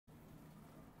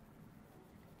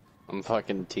I'm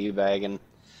fucking teabagging.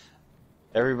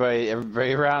 Everybody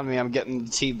around me, I'm getting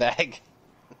the teabag.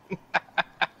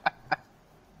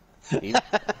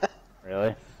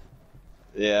 Really?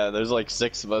 Yeah, there's like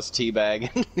 6 of us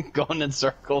teabagging, going in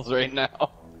circles right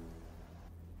now.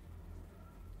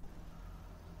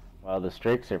 Well, the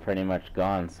streaks are pretty much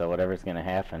gone, so whatever's gonna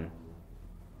happen.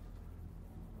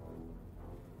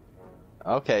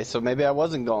 Okay, so maybe I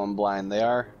wasn't going blind. They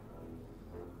are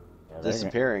Yeah,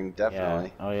 disappearing,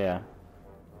 definitely. Yeah. Oh yeah.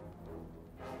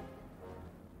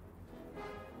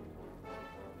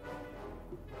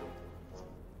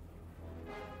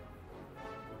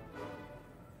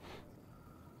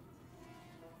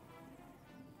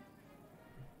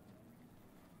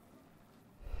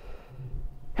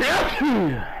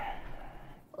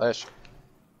 Flash.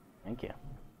 Thank you.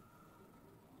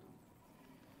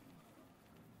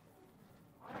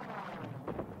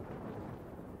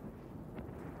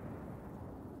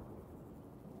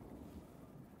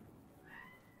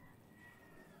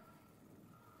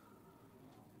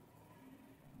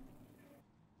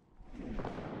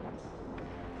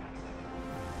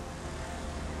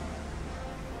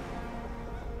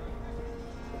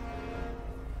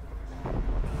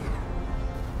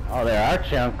 Oh, there are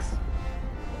chunks.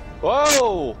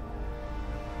 Whoa!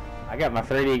 I got my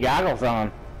 3D goggles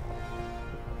on.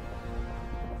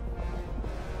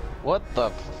 What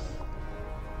the?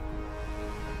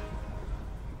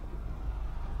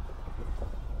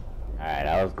 Alright,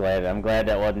 I'm glad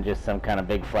that wasn't just some kind of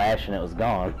big flash and it was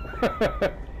gone.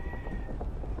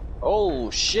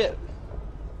 Oh shit!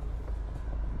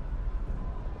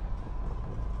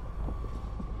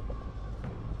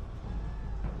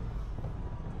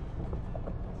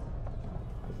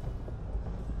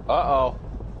 Uh-oh.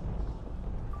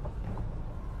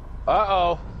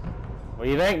 Uh-oh. What do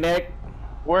you think, Nick?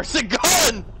 Where's it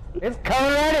going? It's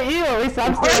coming right at you. At least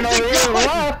I'm standing over here to the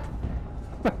left.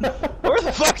 Where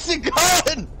the fuck's it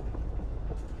going?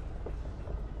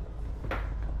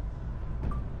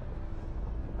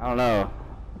 I don't know.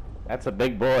 That's a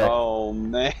big boy. Oh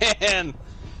man.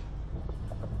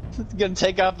 It's gonna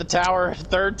take out the tower a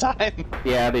 3rd time.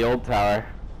 Yeah, the old tower.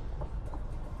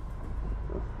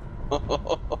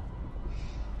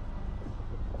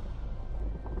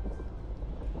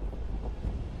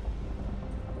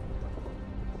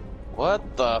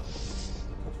 What the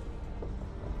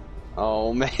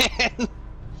Oh man.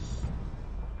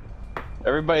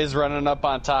 Everybody's running up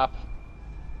on top.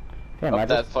 Damn, Up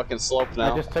that fucking slope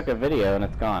now. I just took a video and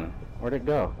it's gone. Where'd it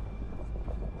go?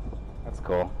 That's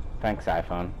cool. Thanks,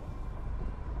 iPhone.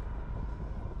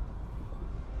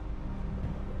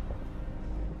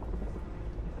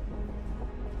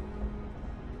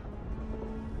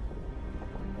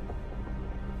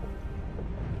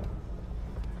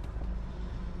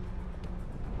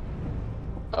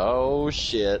 Oh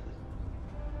shit.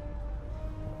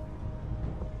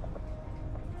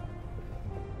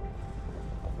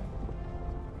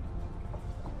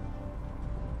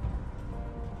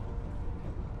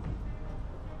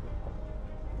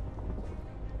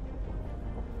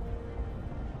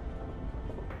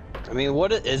 I mean,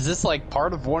 what is this, like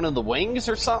part of one of the wings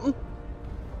or something?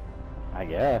 I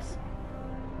guess.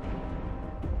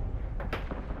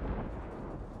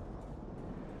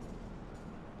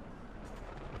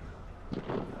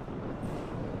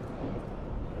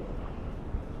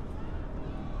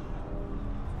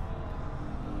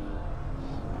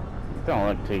 Don't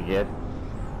look too good.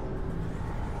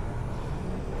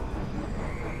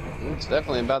 It's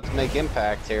definitely about to make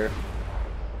impact here.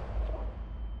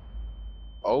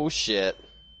 Oh shit.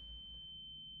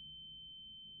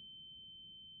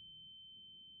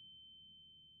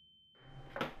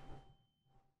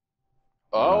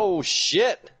 Oh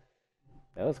shit.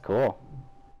 That was cool.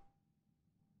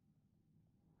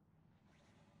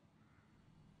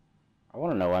 I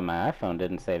want to know why my iPhone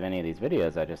didn't save any of these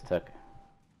videos I just took.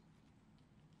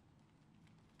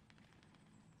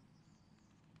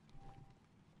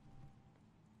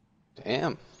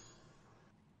 Damn.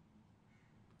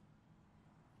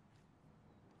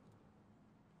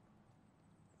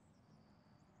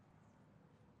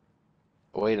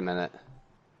 Wait a minute.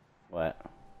 What?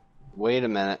 Wait a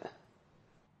minute.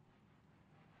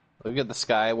 Look at the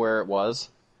sky where it was.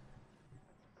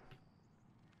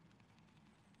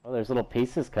 Oh, there's little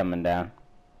pieces coming down.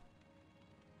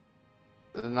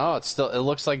 No, it's still. It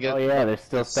looks like it. Oh yeah, there's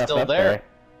still stuff still up there.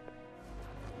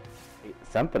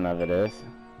 Something of it is.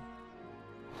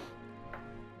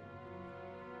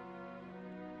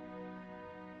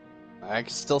 I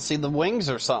can still see the wings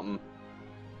or something.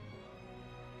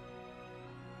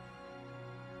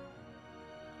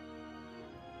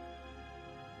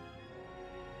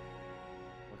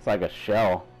 Looks like a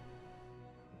shell.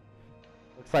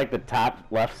 Looks like the top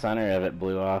left center of it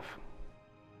blew off.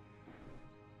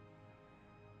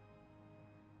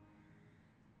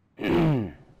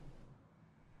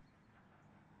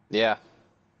 Yeah.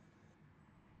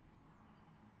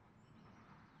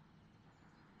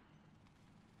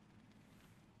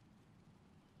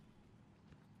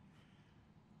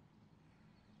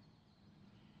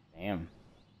 Damn.